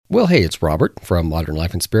Well, hey, it's Robert from Modern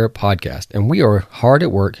Life and Spirit Podcast, and we are hard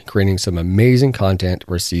at work creating some amazing content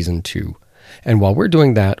for Season 2. And while we're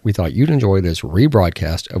doing that, we thought you'd enjoy this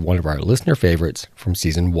rebroadcast of one of our listener favorites from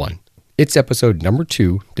Season 1. It's episode number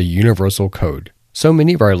 2, The Universal Code. So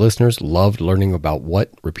many of our listeners loved learning about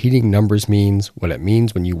what repeating numbers means, what it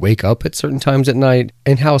means when you wake up at certain times at night,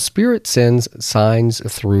 and how Spirit sends signs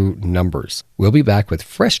through numbers. We'll be back with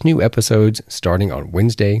fresh new episodes starting on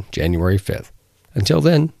Wednesday, January 5th. Until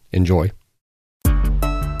then, enjoy.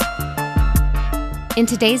 In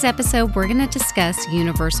today's episode, we're going to discuss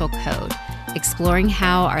universal code, exploring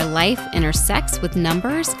how our life intersects with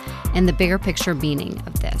numbers and the bigger picture meaning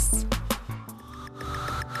of this.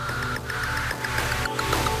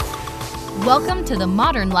 Welcome to the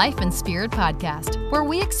Modern Life and Spirit Podcast, where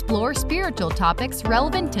we explore spiritual topics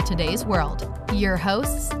relevant to today's world. Your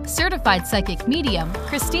hosts, certified psychic medium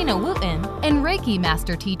Christina Wooten and Reiki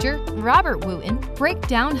master teacher Robert Wooten, break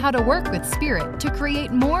down how to work with spirit to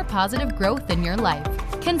create more positive growth in your life.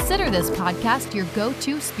 Consider this podcast your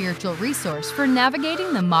go-to spiritual resource for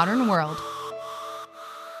navigating the modern world.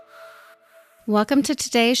 Welcome to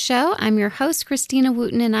today's show. I'm your host, Christina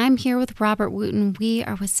Wooten, and I'm here with Robert Wooten. We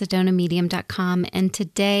are with SedonaMedium.com, and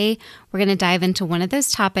today we're going to dive into one of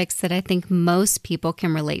those topics that I think most people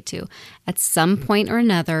can relate to. At some point or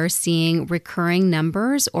another, seeing recurring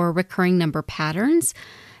numbers or recurring number patterns.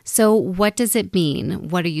 So what does it mean?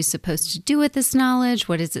 What are you supposed to do with this knowledge?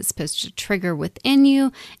 What is it supposed to trigger within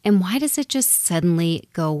you? And why does it just suddenly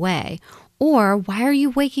go away? Or why are you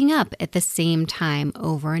waking up at the same time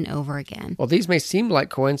over and over again? Well, these may seem like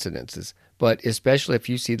coincidences, but especially if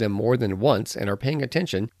you see them more than once and are paying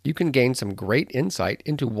attention, you can gain some great insight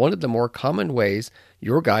into one of the more common ways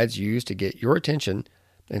your guides use to get your attention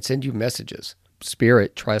and send you messages.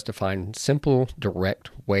 Spirit tries to find simple, direct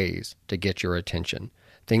ways to get your attention.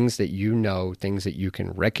 Things that you know, things that you can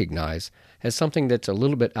recognize as something that's a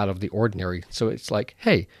little bit out of the ordinary. So it's like,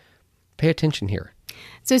 hey, pay attention here.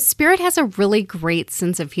 So Spirit has a really great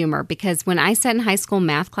sense of humor because when I sat in high school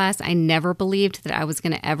math class, I never believed that I was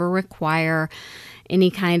going to ever require any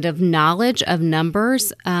kind of knowledge of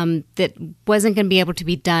numbers that wasn't going to be able to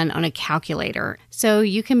be done on a calculator. So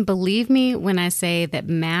you can believe me when I say that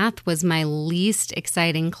math was my least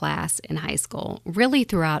exciting class in high school, really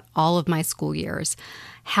throughout all of my school years.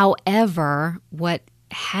 However, what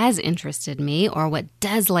has interested me or what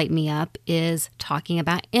does light me up is talking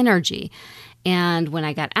about energy. And when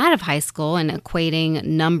I got out of high school and equating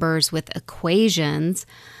numbers with equations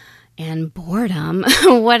and boredom,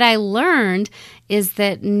 what I learned is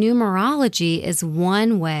that numerology is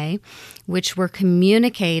one way which we're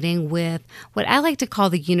communicating with what I like to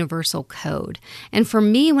call the universal code. And for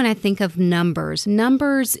me, when I think of numbers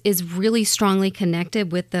is really strongly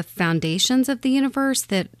connected with the foundations of the universe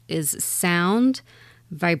that is sound,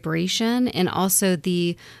 vibration, and also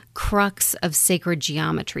the crux of sacred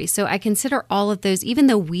geometry. So I consider all of those, even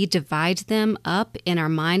though we divide them up in our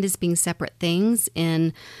mind as being separate things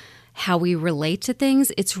in how we relate to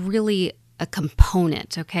things, it's really a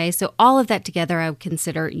component, okay? So all of that together I would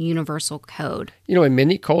consider universal code. You know, in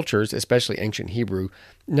many cultures, especially ancient Hebrew,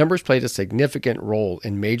 numbers played a significant role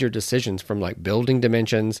in major decisions from like building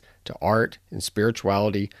dimensions to art and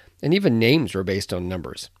spirituality, and even names were based on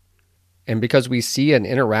numbers. And because we see and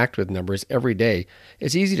interact with numbers every day,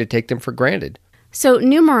 it's easy to take them for granted. So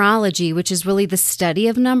numerology, which is really the study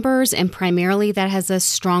of numbers, and primarily that has a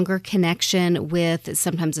stronger connection with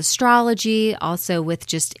sometimes astrology, also with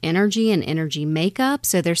just energy and energy makeup.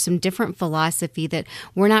 So there's some different philosophy that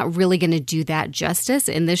we're not really going to do that justice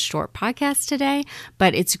in this short podcast today,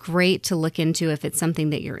 but it's great to look into if it's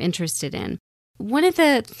something that you're interested in. One of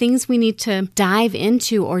the things we need to dive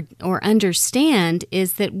into or understand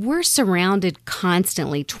is that we're surrounded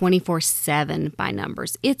constantly 24/7 by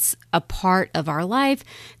numbers. It's a part of our life.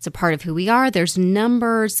 It's a part of who we are. There's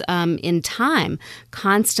numbers in time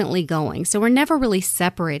constantly going. So we're never really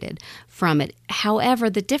separated from it. However,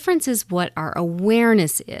 the difference is what our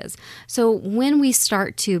awareness is. So when we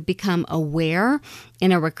start to become aware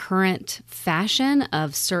in a recurrent fashion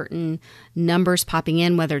of certain numbers popping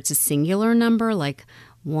in, whether it's a singular number like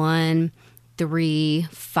 1, 3,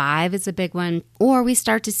 5 is a big one, or we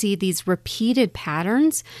start to see these repeated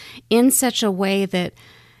patterns in such a way that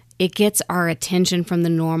it gets our attention from the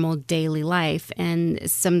normal daily life. And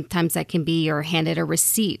sometimes that can be you're handed a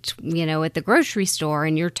receipt, at the grocery store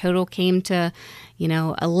and your total came to,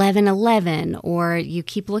 11:11, or you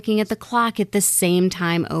keep looking at the clock at the same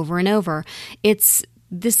time over and over. It's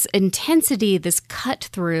this intensity, this cut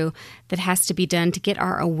through that has to be done to get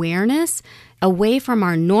our awareness away from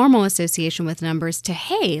our normal association with numbers to,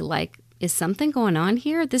 hey, like, is something going on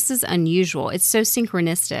here? This is unusual. It's so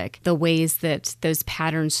synchronistic, the ways that those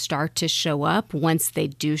patterns start to show up once they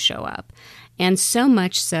do show up. And so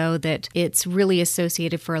much so that it's really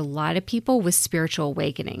associated for a lot of people with spiritual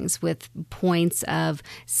awakenings, with points of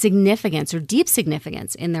significance or deep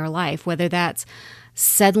significance in their life, whether that's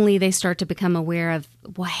suddenly they start to become aware of,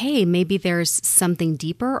 well, hey, maybe there's something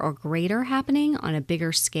deeper or greater happening on a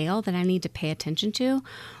bigger scale that I need to pay attention to.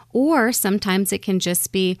 Or sometimes it can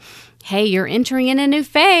just be, hey, you're entering in a new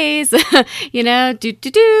phase,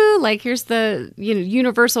 like here's the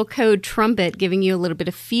universal code trumpet giving you a little bit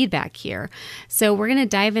of feedback here. So we're going to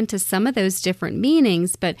dive into some of those different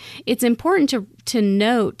meanings, but it's important to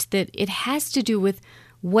note that it has to do with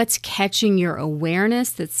what's catching your awareness.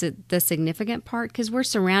 That's the significant part, because we're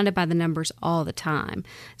surrounded by the numbers all the time.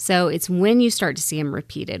 So it's when you start to see them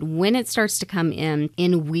repeated, when it starts to come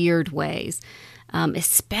in weird ways.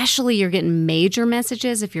 Especially you're getting major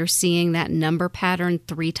messages if you're seeing that number pattern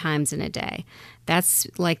 3 times in a day. That's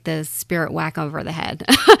like the spirit whack over the head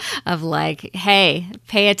of like, hey,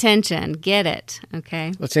 pay attention, get it,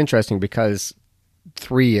 okay? That's interesting because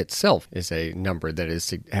 3 itself is a number that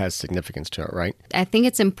has significance to it, right? I think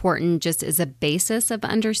it's important just as a basis of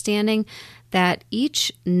understanding that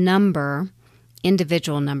each number,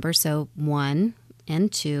 individual number, so 1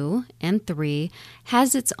 and 2 and 3,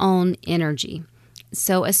 has its own energy.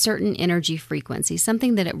 So a certain energy frequency,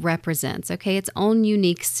 something that it represents, okay? Its own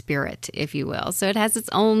unique spirit, if you will. So it has its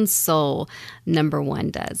own soul, number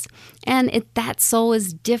 1 does. And that soul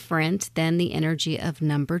is different than the energy of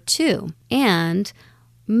number 2. And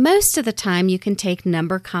most of the time you can take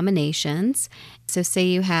number combinations. So say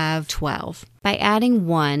you have 12. By adding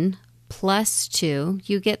 1 plus 2,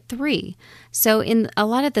 you get 3. So in a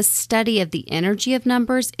lot of the study of the energy of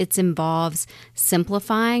numbers, it involves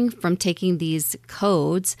simplifying from taking these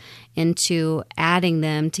codes into adding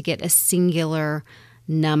them to get a singular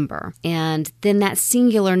number. And then that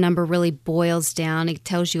singular number really boils down. It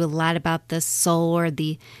tells you a lot about the soul or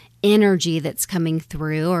the energy that's coming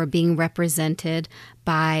through or being represented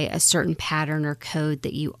by a certain pattern or code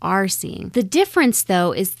that you are seeing. The difference,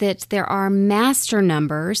 though, is that there are master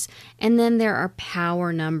numbers and then there are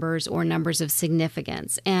power numbers or numbers of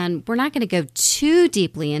significance. And we're not going to go too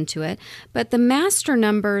deeply into it, but the master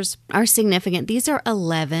numbers are significant. These are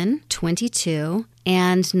 11, 22,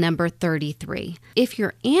 and number 33. If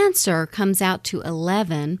your answer comes out to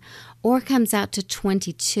 11 or comes out to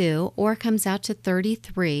 22 or comes out to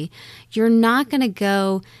 33, you're not going to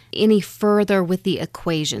go any further with the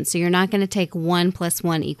equation. So you're not going to take 1 plus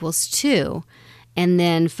 1 equals 2 and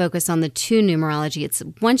then focus on the 2 numerology. It's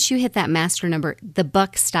once you hit that master number, the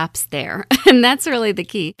buck stops there. And that's really the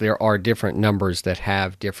key. There are different numbers that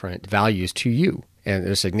have different values to you and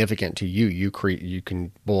they're significant to you. You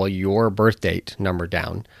can boil your birth date number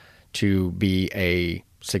down to be a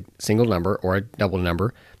single number or a double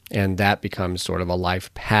number, and that becomes sort of a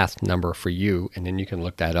life path number for you. And then you can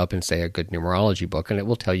look that up in, say, a good numerology book, and it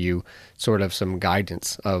will tell you sort of some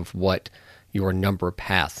guidance of what your number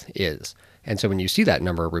path is. And so when you see that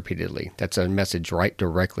number repeatedly, that's a message right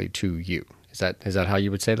directly to you. Is that how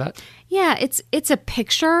you would say that? Yeah, it's a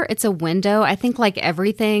picture, it's a window. I think like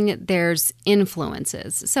everything, there's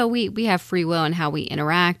influences. So we have free will in how we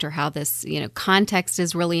interact or how this, context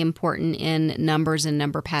is really important in numbers and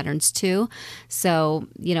number patterns too. So,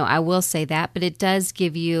 I will say that, but it does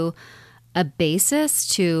give you a basis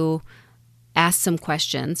to ask some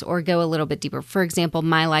questions or go a little bit deeper. For example,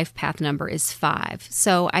 my life path number is 5.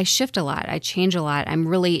 So I shift a lot. I change a lot. I'm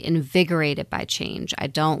really invigorated by change. I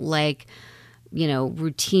don't like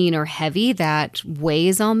routine or heavy that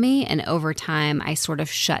weighs on me. And over time, I sort of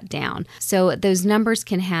shut down. So those numbers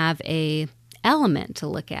can have a element to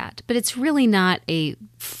look at, but it's really not a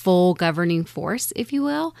full governing force, if you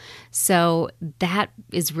will. So that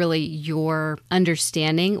is really your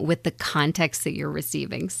understanding with the context that you're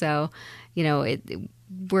receiving. So,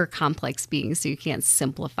 we're complex beings, so you can't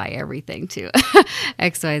simplify everything to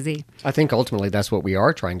XYZ. I think ultimately that's what we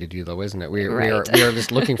are trying to do, though, isn't it? We are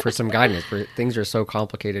just looking for some guidance. Things are so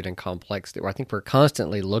complicated and complex that I think we're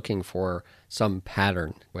constantly looking for some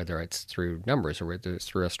pattern, whether it's through numbers or whether it's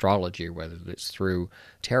through astrology or whether it's through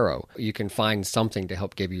tarot. You can find something to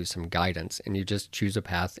help give you some guidance, and you just choose a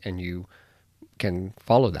path and you can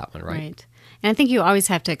follow that one, right? Right. And I think you always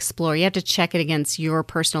have to explore. You have to check it against your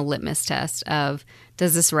personal litmus test of,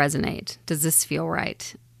 does this resonate? Does this feel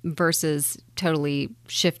right? Versus totally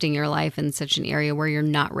shifting your life in such an area where you're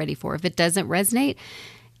not ready for. If it doesn't resonate,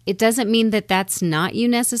 It doesn't mean that that's not you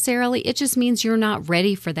necessarily. It just means you're not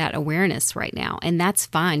ready for that awareness right now. And that's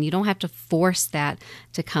fine. You don't have to force that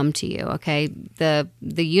to come to you, okay? The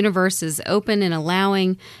universe is open and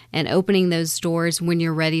allowing and opening those doors when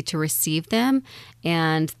you're ready to receive them.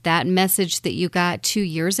 And that message that you got 2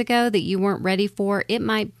 years ago that you weren't ready for, it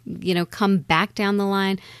might, come back down the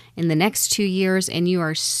line in the next 2 years, and you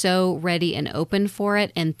are so ready and open for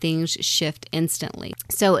it, and things shift instantly.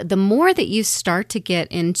 So the more that you start to get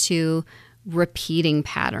into repeating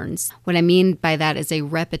patterns, what I mean by that is a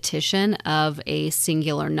repetition of a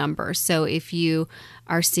singular number. So if you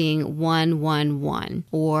are seeing 111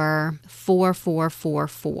 or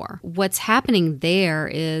 4444, what's happening there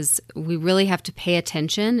is we really have to pay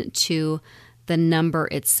attention to the number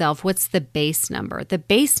itself. What's the base number? The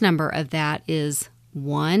base number of that is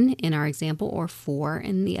 1 in our example, or 4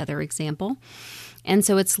 in the other example. And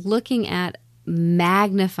so it's looking at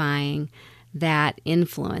magnifying that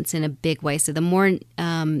influence in a big way. So the more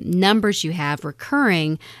numbers you have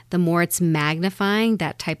recurring, the more it's magnifying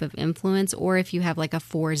that type of influence. Or if you have like a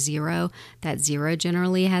 4-0, that 0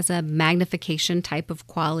 generally has a magnification type of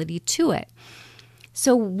quality to it.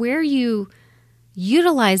 So where you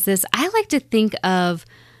utilize this, I like to think of,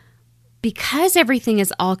 because everything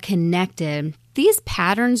is all connected, these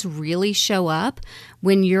patterns really show up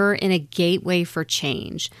when you're in a gateway for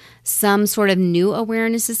change. Some sort of new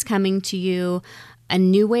awareness is coming to you, a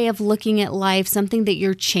new way of looking at life, something that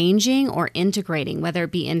you're changing or integrating, whether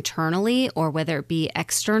it be internally or whether it be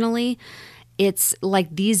externally. It's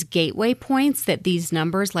like these gateway points that these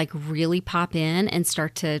numbers like really pop in and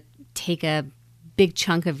start to take a big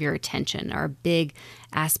chunk of your attention, or a big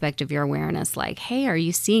aspect of your awareness, like, hey, are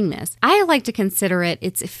you seeing this? I like to consider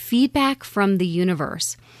it's feedback from the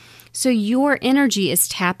universe. So your energy is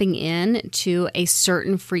tapping in to a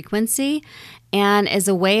certain frequency, and as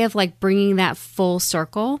a way of like bringing that full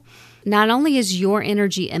circle, not only is your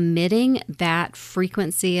energy emitting that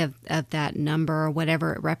frequency of that number or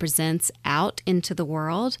whatever it represents out into the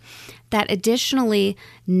world, that additionally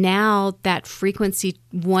now that frequency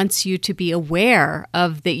wants you to be aware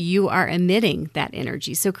of that you are emitting that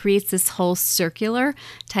energy. So it creates this whole circular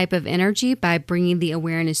type of energy by bringing the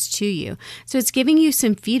awareness to you. So it's giving you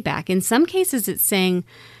some feedback. In some cases, it's saying,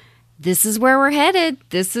 this is where we're headed.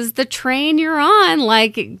 This is the train you're on.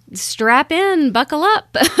 Like, strap in, buckle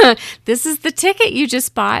up. This is the ticket you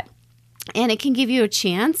just bought. And it can give you a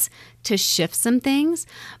chance to shift some things.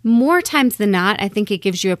 More times than not, I think it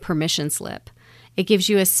gives you a permission slip. It gives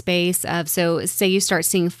you a space of, so say you start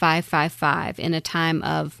seeing 555 in a time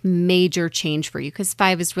of major change for you, because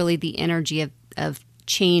 5 is really the energy of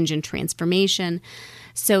change and transformation.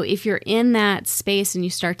 So if you're in that space and you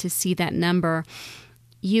start to see that number,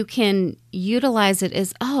 you can utilize it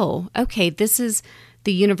as, oh, okay, this is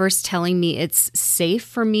the universe telling me it's safe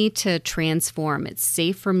for me to transform. It's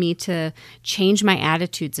safe for me to change my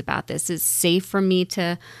attitudes about this. It's safe for me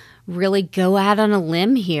to really go out on a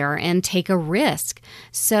limb here and take a risk.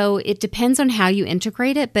 So it depends on how you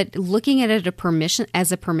integrate it, but looking at it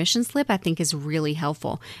as a permission slip, I think is really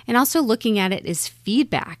helpful. And also looking at it as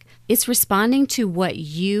feedback. It's responding to what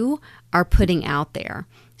you are putting out there.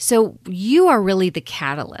 So you are really the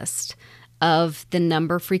catalyst of the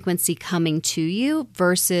number frequency coming to you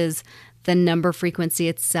versus the number frequency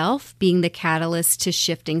itself being the catalyst to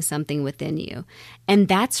shifting something within you. And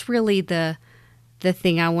that's really the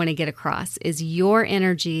thing I want to get across, is your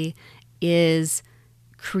energy is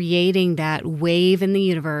creating that wave in the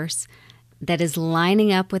universe that is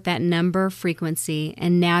lining up with that number frequency,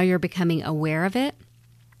 and now you're becoming aware of it.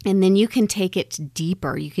 And then you can take it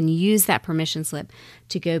deeper. You can use that permission slip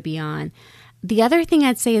to go beyond. The other thing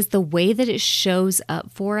I'd say is the way that it shows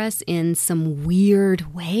up for us in some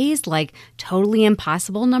weird ways, like totally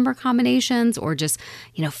impossible number combinations, or just,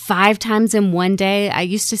 5 times in one day. I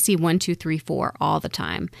used to see 1, 2, 3, 4 all the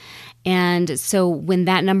time. And so when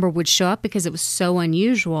that number would show up, because it was so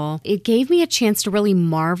unusual, it gave me a chance to really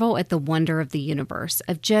marvel at the wonder of the universe,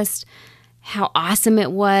 of just how awesome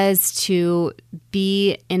it was to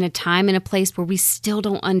be in a time and a place where we still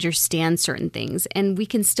don't understand certain things. And we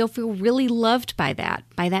can still feel really loved by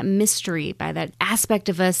that mystery, by that aspect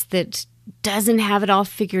of us that doesn't have it all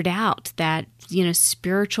figured out, that,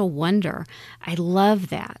 spiritual wonder. I love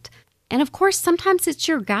that. And of course, sometimes it's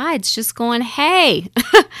your guides just going, hey,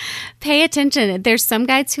 pay attention. There's some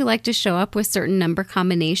guides who like to show up with certain number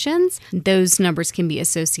combinations. Those numbers can be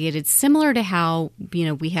associated similar to how,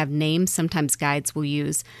 we have names. Sometimes guides will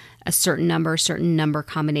use a certain number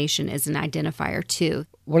combination as an identifier too.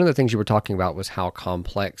 One of the things you were talking about was how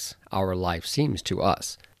complex our life seems to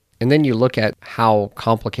us. And then you look at how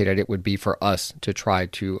complicated it would be for us to try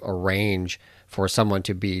to arrange for someone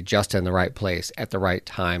to be just in the right place at the right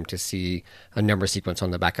time to see a number sequence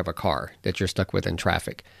on the back of a car that you're stuck with in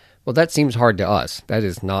traffic. Well, that seems hard to us. That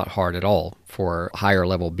is not hard at all for higher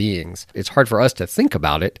level beings. It's hard for us to think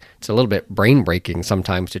about it. It's a little bit brain breaking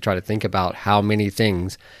sometimes to try to think about how many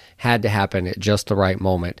things had to happen at just the right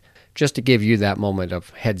moment, just to give you that moment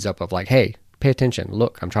of heads up of like, hey, pay attention.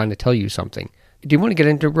 Look, I'm trying to tell you something. Do you want to get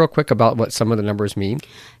into real quick about what some of the numbers mean?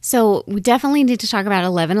 So we definitely need to talk about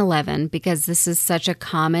 1111 because this is such a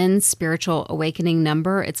common spiritual awakening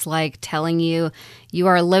number. It's like telling you you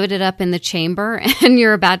are loaded up in the chamber and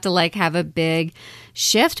you're about to like have a big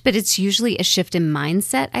shift, but it's usually a shift in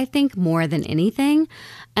mindset, I think, more than anything.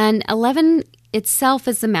 And 11 itself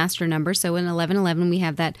is the master number. So in 1111, we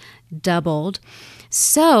have that doubled.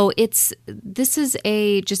 So this is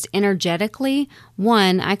just energetically,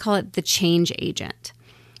 one, I call it the change agent.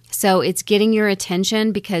 So it's getting your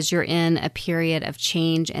attention because you're in a period of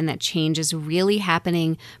change, and that change is really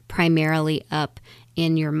happening primarily up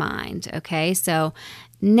in your mind. Okay, so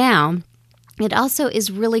now it also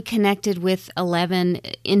is really connected with 11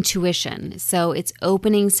 intuition. So it's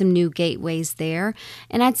opening some new gateways there.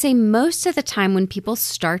 And I'd say most of the time when people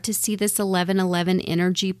start to see this 1111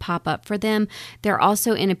 energy pop up for them, they're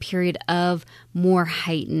also in a period of more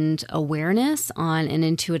heightened awareness on an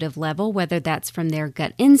intuitive level, whether that's from their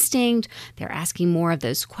gut instinct, they're asking more of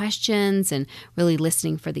those questions and really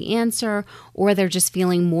listening for the answer, or they're just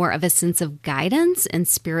feeling more of a sense of guidance and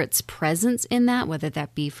spirit's presence in that, whether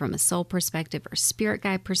that be from a soul perspective or spirit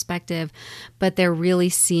guide perspective, but they're really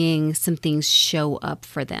seeing some things show up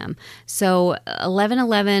for them. So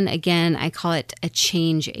 1111, again, I call it a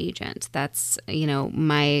change agent. That's,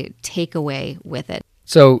 my takeaway with it.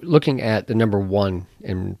 So looking at the number 1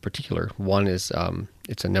 in particular, 1 is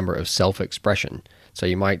it's a number of self-expression. So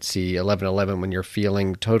you might see 1111 when you're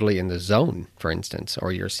feeling totally in the zone, for instance,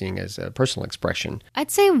 or you're seeing as a personal expression.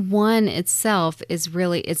 I'd say 1 itself it's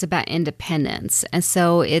about independence. And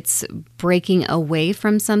so it's breaking away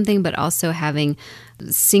from something, but also having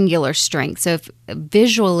singular strength. So if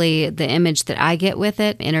visually, the image that I get with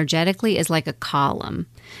it energetically is like a column.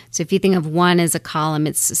 So if you think of 1 as a column,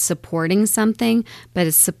 it's supporting something, but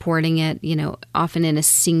it's supporting it, often in a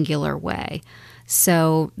singular way.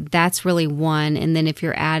 So that's really 1. And then if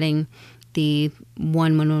you're adding the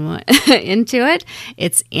 1 into it,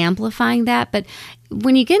 it's amplifying that. But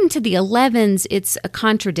when you get into the 11s, it's a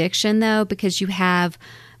contradiction though, because you have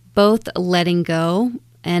both letting go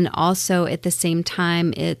and also at the same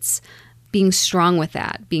time, it's being strong with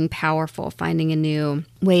that, being powerful, finding a new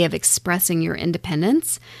way of expressing your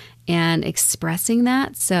independence and expressing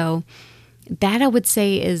that. So that I would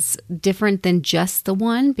say is different than just the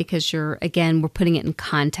 1 because we're putting it in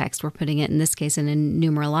context. We're putting it in this case in a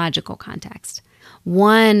numerological context.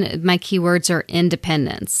 1, my keywords are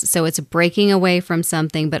independence. So it's breaking away from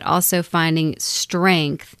something, but also finding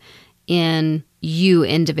strength in you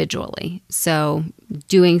individually. So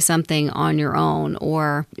doing something on your own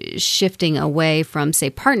or shifting away from, say,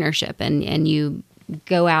 partnership and you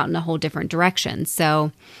go out in a whole different direction.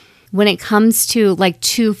 So when it comes to like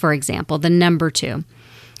 2, for example, the number 2,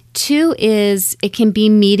 2 it can be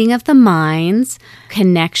meeting of the minds,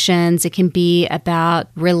 connections. It can be about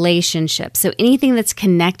relationships. So anything that's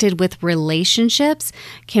connected with relationships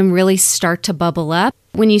can really start to bubble up.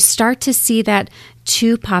 When you start to see that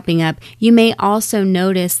 2 popping up, you may also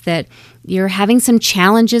notice that you're having some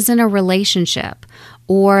challenges in a relationship,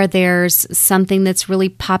 or there's something that's really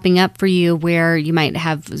popping up for you where you might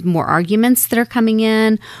have more arguments that are coming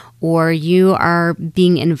in, or you are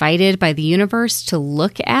being invited by the universe to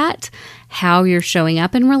look at how you're showing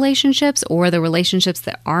up in relationships or the relationships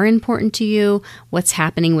that are important to you, what's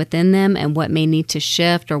happening within them and what may need to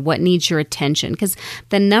shift or what needs your attention. Because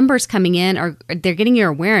the numbers coming in they're getting your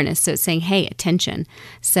awareness. So it's saying, hey, attention.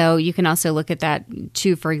 So you can also look at that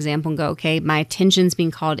too, for example, and go, okay, my attention's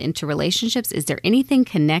being called into relationships. Is there anything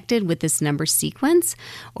connected with this number sequence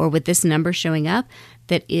or with this number showing up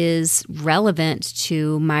that is relevant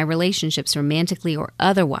to my relationships, romantically or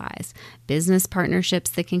otherwise? Business partnerships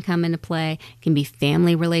that can come into play, can be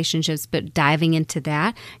family relationships, but diving into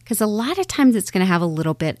that, because a lot of times it's going to have a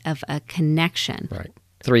little bit of a connection. Right.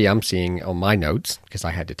 3, I'm seeing on my notes, because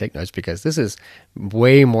I had to take notes because this is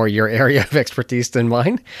way more your area of expertise than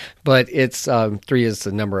mine, but it's 3 is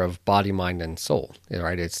the number of body, mind, and soul,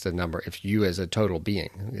 right? It's the number, if you as a total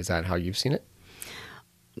being. Is that how you've seen it?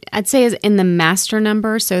 I'd say is in the master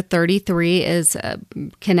number, so 33 is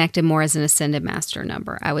connected more as an ascended master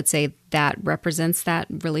number. I would say that represents that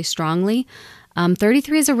really strongly.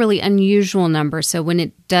 33 is a really unusual number, so when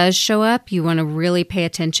it does show up, you want to really pay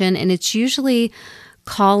attention, and it's usually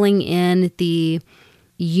calling in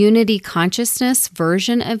unity consciousness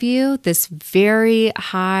version of you, this very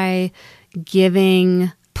high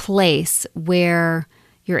giving place where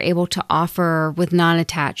you're able to offer with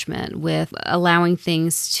non-attachment, with allowing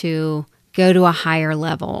things to go to a higher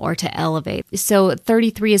level or to elevate. So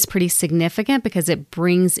 33 is pretty significant because it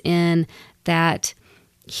brings in that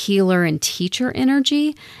healer and teacher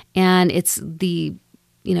energy, and it's the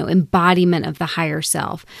embodiment of the higher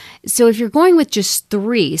self. So if you're going with just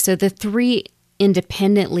 3, so the 3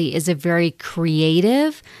 independently is a very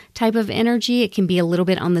creative type of energy. It can be a little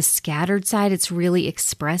bit on the scattered side. It's really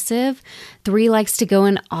expressive. 3 likes to go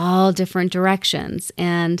in all different directions.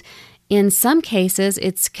 And in some cases,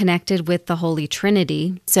 it's connected with the Holy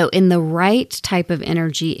Trinity. So in the right type of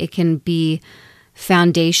energy, it can be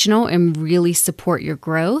foundational and really support your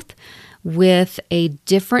growth. With a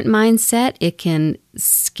different mindset, it can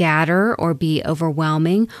scatter or be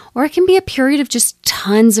overwhelming, or it can be a period of just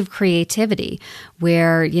tons of creativity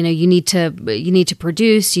where, you need to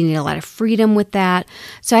produce, you need a lot of freedom with that.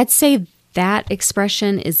 So I'd say that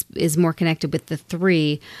expression is more connected with the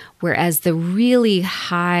 3, whereas the really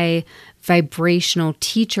high vibrational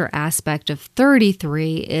teacher aspect of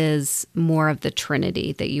 33 is more of the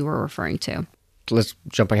Trinity that you were referring to. Let's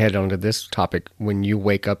jump ahead onto this topic. When you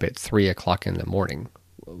wake up at 3 o'clock in the morning,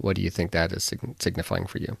 what do you think that is signifying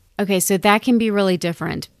for you? Okay, so that can be really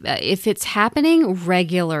different. If it's happening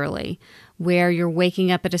regularly, where you're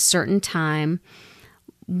waking up at a certain time,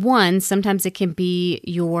 sometimes it can be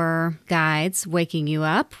your guides waking you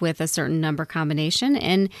up with a certain number combination.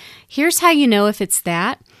 And here's how you know if it's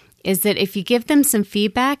that. Is that if you give them some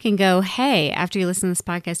feedback and go, hey, after you listen to this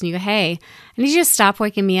podcast and you go, hey, I need you to stop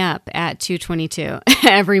waking me up at 2:22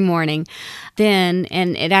 every morning, then,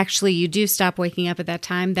 and you do stop waking up at that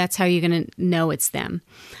time, that's how you're going to know it's them.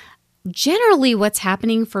 Generally, what's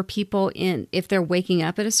happening for people if they're waking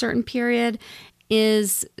up at a certain period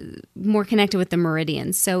is more connected with the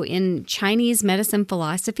meridians. So in Chinese medicine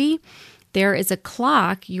philosophy, there is a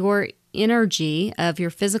clock, your energy of your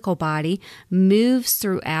physical body moves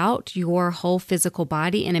throughout your whole physical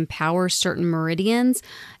body and empowers certain meridians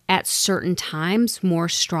at certain times more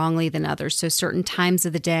strongly than others. So certain times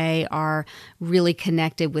of the day are really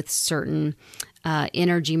connected with certain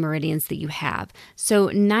energy meridians that you have. So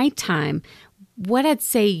nighttime, what I'd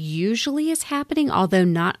say usually is happening, although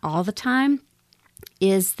not all the time,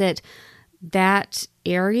 is that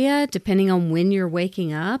area, depending on when you're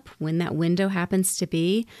waking up, when that window happens to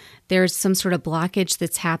be, there's some sort of blockage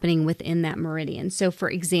that's happening within that meridian. So for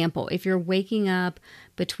example, if you're waking up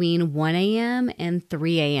between 1 a.m. and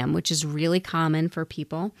 3 a.m., which is really common for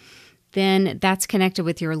people, then that's connected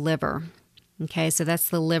with your liver. Okay, so that's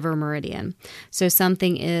the liver meridian. So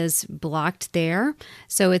something is blocked there.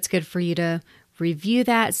 So it's good for you to review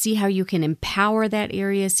that, see how you can empower that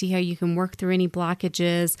area, see how you can work through any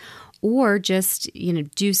blockages, or just,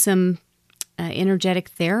 do some energetic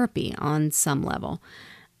therapy on some level.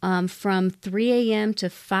 From 3 a.m. to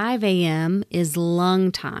 5 a.m. is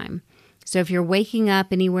lung time. So if you're waking up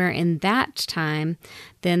anywhere in that time,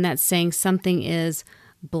 then that's saying something is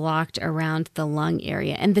blocked around the lung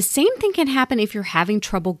area. And the same thing can happen if you're having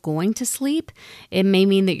trouble going to sleep. It may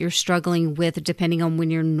mean that you're struggling with, depending on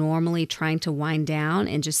when you're normally trying to wind down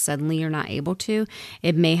and just suddenly you're not able to.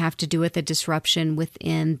 It may have to do with a disruption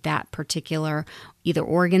within that particular either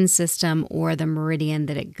organ system or the meridian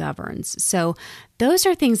that it governs. So those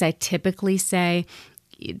are things I typically say.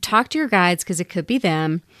 Talk to your guides because it could be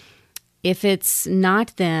them. If it's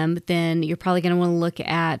not them, then you're probably going to want to look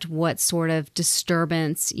at what sort of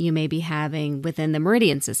disturbance you may be having within the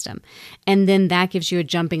meridian system. And then that gives you a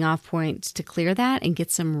jumping off point to clear that and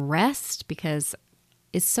get some rest, because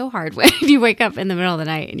it's so hard when you wake up in the middle of the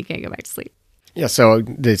night and you can't go back to sleep. Yeah, so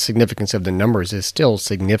the significance of the numbers is still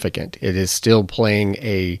significant. It is still playing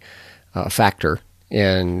a factor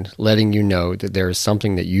in letting you know that there is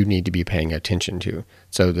something that you need to be paying attention to,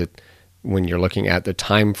 so that when you're looking at the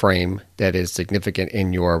time frame that is significant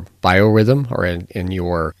in your biorhythm or in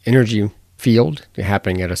your energy field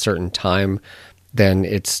happening at a certain time, then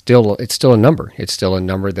it's still a number. It's still a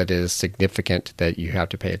number that is significant that you have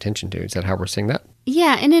to pay attention to. Is that how we're seeing that?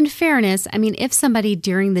 Yeah, and in fairness, I mean, if somebody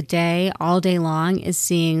during the day, all day long, is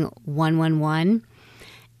seeing 111,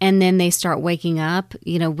 and then they start waking up,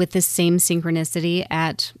 with the same synchronicity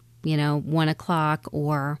at, 1 o'clock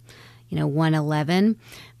or, 1:11,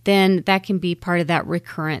 then that can be part of that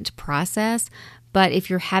recurrent process. But if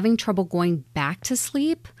you're having trouble going back to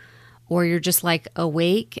sleep, or you're just like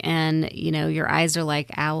awake and, your eyes are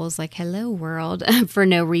like owls, like, hello world, for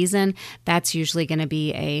no reason, that's usually going to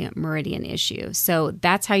be a meridian issue. So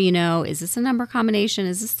that's how you know, is this a number combination?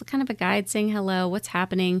 Is this kind of a guide saying hello? What's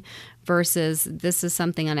happening? Versus this is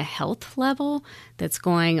something on a health level that's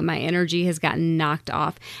going, my energy has gotten knocked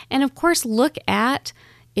off. And of course, look at,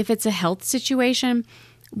 if it's a health situation,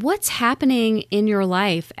 what's happening in your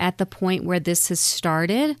life at the point where this has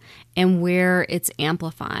started and where it's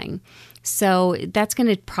amplifying. So that's going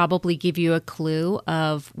to probably give you a clue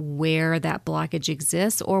of where that blockage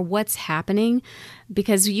exists or what's happening,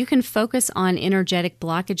 because you can focus on energetic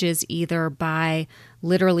blockages either by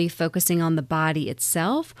literally focusing on the body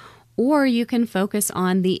itself, or you can focus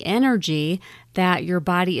on the energy that your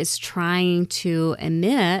body is trying to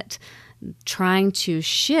emit, trying to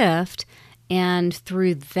shift. And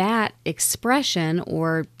through that expression,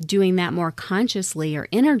 or doing that more consciously, or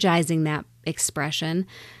energizing that expression,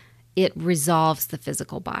 it resolves the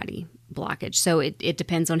physical body blockage. So it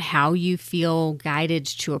depends on how you feel guided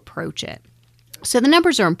to approach it. So the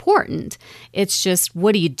numbers are important. It's just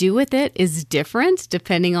what do you do with it is different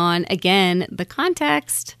depending on, again, the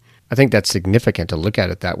context. I think that's significant to look at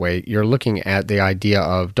it that way. You're looking at the idea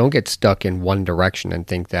of don't get stuck in one direction and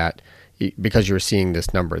think that because you're seeing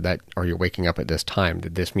this number or you're waking up at this time,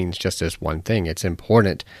 that this means just this one thing. It's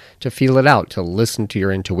important to feel it out, to listen to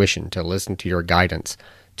your intuition, to listen to your guidance,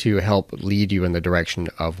 to help lead you in the direction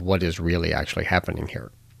of what is really actually happening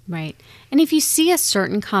here. Right. And if you see a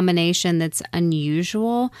certain combination that's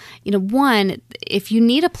unusual, one, if you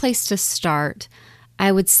need a place to start,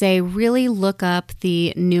 I would say really look up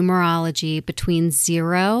the numerology between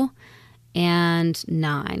 0 and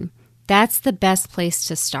 9. That's the best place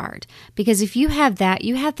to start, because if you have that,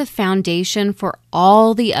 you have the foundation for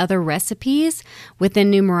all the other recipes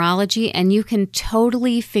within numerology, and you can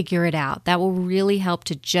totally figure it out. That will really help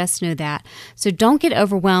to just know that. So don't get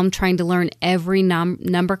overwhelmed trying to learn every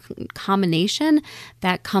number combination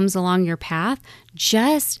that comes along your path.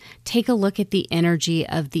 Just take a look at the energy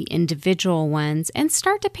of the individual ones and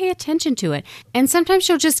start to pay attention to it. And sometimes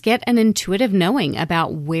you'll just get an intuitive knowing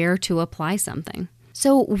about where to apply something.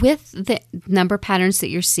 So with the number patterns that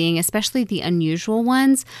you're seeing, especially the unusual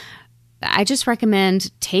ones, I just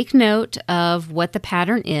recommend take note of what the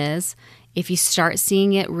pattern is. If you start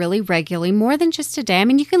seeing it really regularly, more than just a day,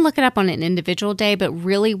 you can look it up on an individual day, but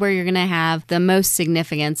really where you're going to have the most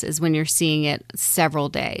significance is when you're seeing it several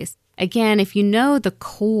days. Again, if you know the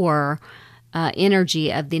core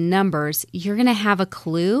energy of the numbers, you're going to have a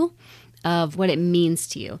clue of what it means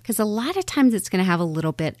to you. Because a lot of times it's going to have a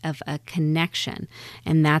little bit of a connection.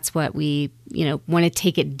 And that's what we, want to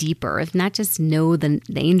take it deeper. If not just know the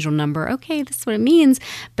angel number, okay, this is what it means.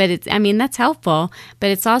 But that's helpful.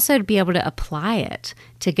 But it's also to be able to apply it,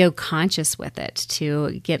 to go conscious with it,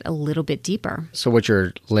 to get a little bit deeper. So what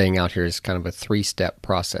you're laying out here is kind of a 3-step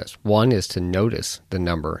process. One is to notice the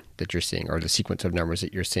number that you're seeing or the sequence of numbers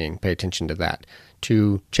that you're seeing. Pay attention to that.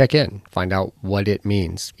 To check in, find out what it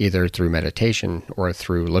means, either through meditation or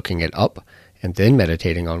through looking it up and then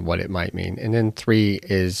meditating on what it might mean. And then 3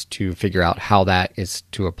 is to figure out how that is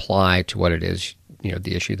to apply to what it is,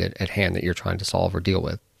 the issue that at hand that you're trying to solve or deal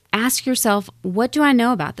with. Ask yourself, what do I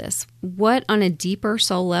know about this? What on a deeper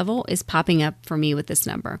soul level is popping up for me with this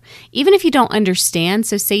number? Even if you don't understand,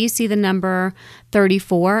 so say you see the number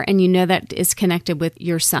 34 and you know that is connected with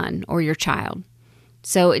your son or your child.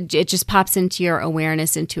 So it just pops into your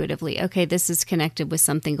awareness intuitively. Okay, this is connected with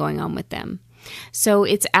something going on with them. So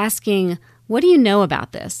it's asking, what do you know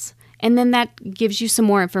about this? And then that gives you some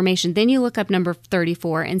more information. Then you look up number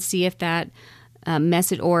 34 and see if that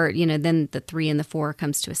message, or, then the 3 and the 4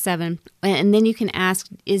 comes to a 7. And then you can ask,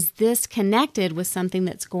 is this connected with something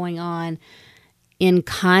that's going on in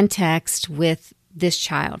context with this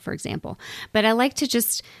child, for example? But I like to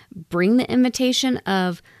just bring the invitation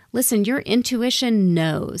of, listen, your intuition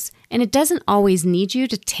knows, and it doesn't always need you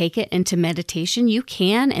to take it into meditation. You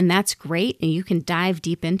can, and that's great, and you can dive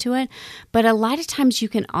deep into it. But a lot of times you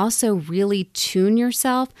can also really tune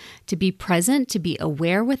yourself to be present, to be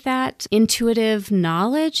aware with that intuitive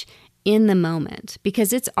knowledge in the moment,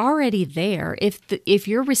 because it's already there. If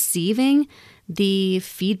you're receiving the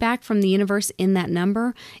feedback from the universe in that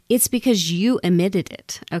number, it's because you emitted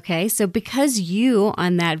it, okay? So because you,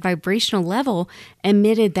 on that vibrational level,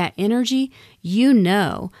 emitted that energy,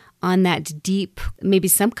 on that deep, maybe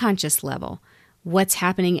subconscious level, what's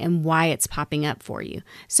happening and why it's popping up for you.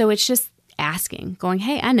 So it's just asking, going,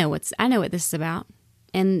 hey, I know what this is about,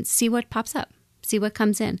 and see what pops up. See what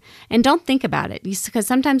comes in. And don't think about it, because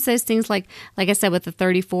sometimes those things, like I said, with the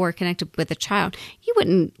 34 connected with a child, you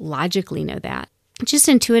wouldn't logically know that. Just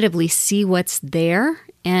intuitively see what's there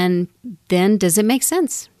And then does it make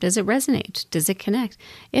sense? Does it resonate? Does it connect?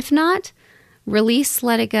 If not, release,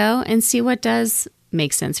 let it go, and see what does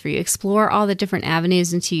make sense for you. Explore all the different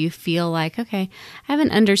avenues until you feel like, okay, I have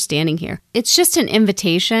an understanding here. It's just an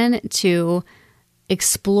invitation to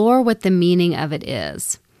explore what the meaning of it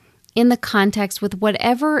is in the context with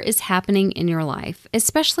whatever is happening in your life,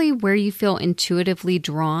 especially where you feel intuitively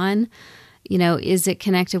drawn. Is it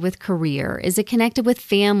connected with career? Is it connected with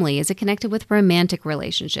family? Is it connected with romantic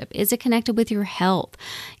relationship? Is it connected with your health?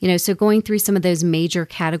 So going through some of those major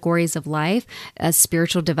categories of life,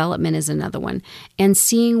 spiritual development is another one, and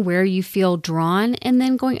seeing where you feel drawn and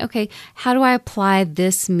then going, okay, how do I apply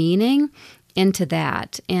this meaning into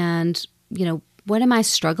that? And, what am I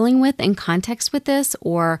struggling with in context with this?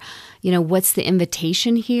 Or, what's the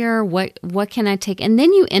invitation here? What can I take? And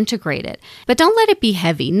then you integrate it. But don't let it be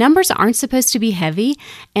heavy. Numbers aren't supposed to be heavy,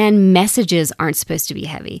 and messages aren't supposed to be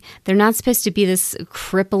heavy. They're not supposed to be this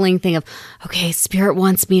crippling thing of, okay, Spirit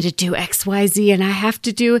wants me to do X, Y, Z, and I have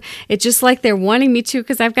to do it just like they're wanting me to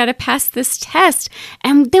because I've got to pass this test.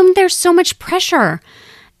 And then there's so much pressure.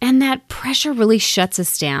 And that pressure really shuts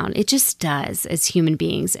us down. It just does as human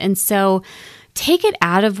beings. And so take it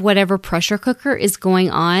out of whatever pressure cooker is going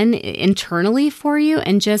on internally for you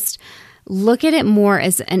and just look at it more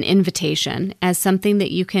as an invitation, as something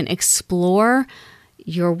that you can explore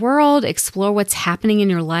your world, explore what's happening in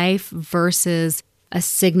your life versus a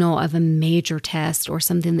signal of a major test or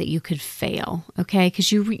something that you could fail, okay? Because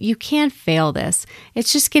you can't fail this.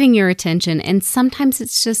 It's just getting your attention. And sometimes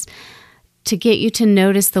it's just to get you to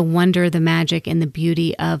notice the wonder, the magic, and the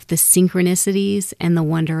beauty of the synchronicities and the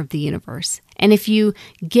wonder of the universe. And if you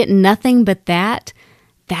get nothing but that,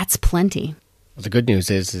 that's plenty. Well, the good news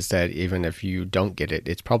is that even if you don't get it,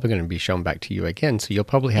 it's probably going to be shown back to you again. So you'll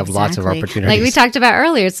probably have lots of opportunities. Like we talked about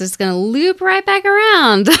earlier, it's just going to loop right back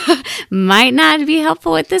around. Might not be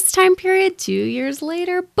helpful at this time period. 2 years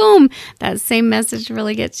later, boom, that same message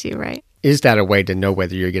really gets you, right? Is that a way to know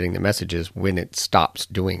whether you're getting the messages when it stops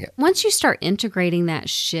doing it? Once you start integrating that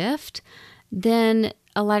shift, then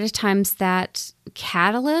a lot of times that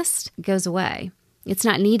catalyst goes away. It's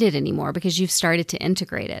not needed anymore because you've started to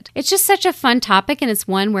integrate it. It's just such a fun topic, and it's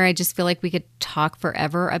one where I just feel like we could talk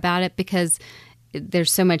forever about it because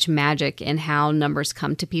there's so much magic in how numbers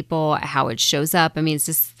come to people, how it shows up. I mean, it's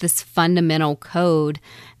just this fundamental code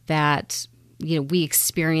that we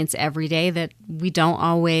experience every day that we don't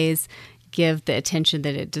always give the attention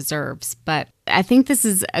that it deserves. But I think this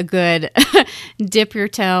is a good dip your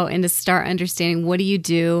toe and to start understanding, what do you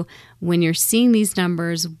do when you're seeing these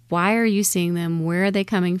numbers? Why are you seeing them? Where are they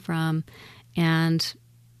coming from? And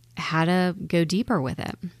how to go deeper with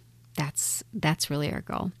it. That's really our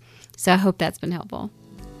goal. So I hope that's been helpful.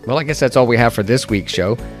 Well, I guess that's all we have for this week's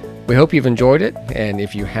show. We hope you've enjoyed it, and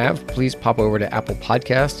if you have, please pop over to Apple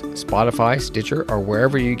Podcasts, Spotify, Stitcher, or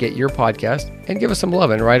wherever you get your podcast, and give us some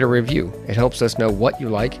love and write a review. It helps us know what you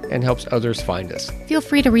like and helps others find us. Feel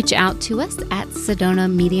free to reach out to us at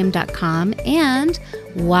sedonamedium.com, and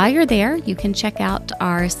while you're there, you can check out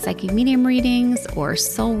our psychic medium readings or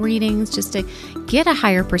soul readings just to get a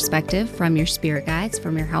higher perspective from your spirit guides,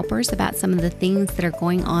 from your helpers about some of the things that are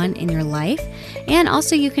going on in your life. And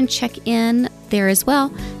also you can check in there as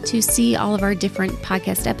well to see all of our different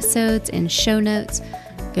podcast episodes and show notes.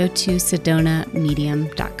 Go to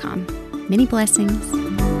sedonamedium.com. Many blessings.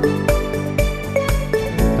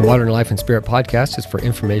 The Modern Life and Spirit podcast is for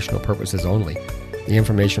informational purposes only. The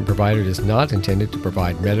information provided is not intended to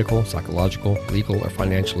provide medical, psychological, legal, or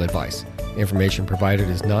financial advice. The information provided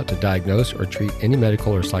is not to diagnose or treat any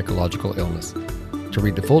medical or psychological illness. To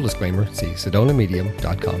read the full disclaimer, see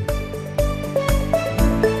sedonamedium.com.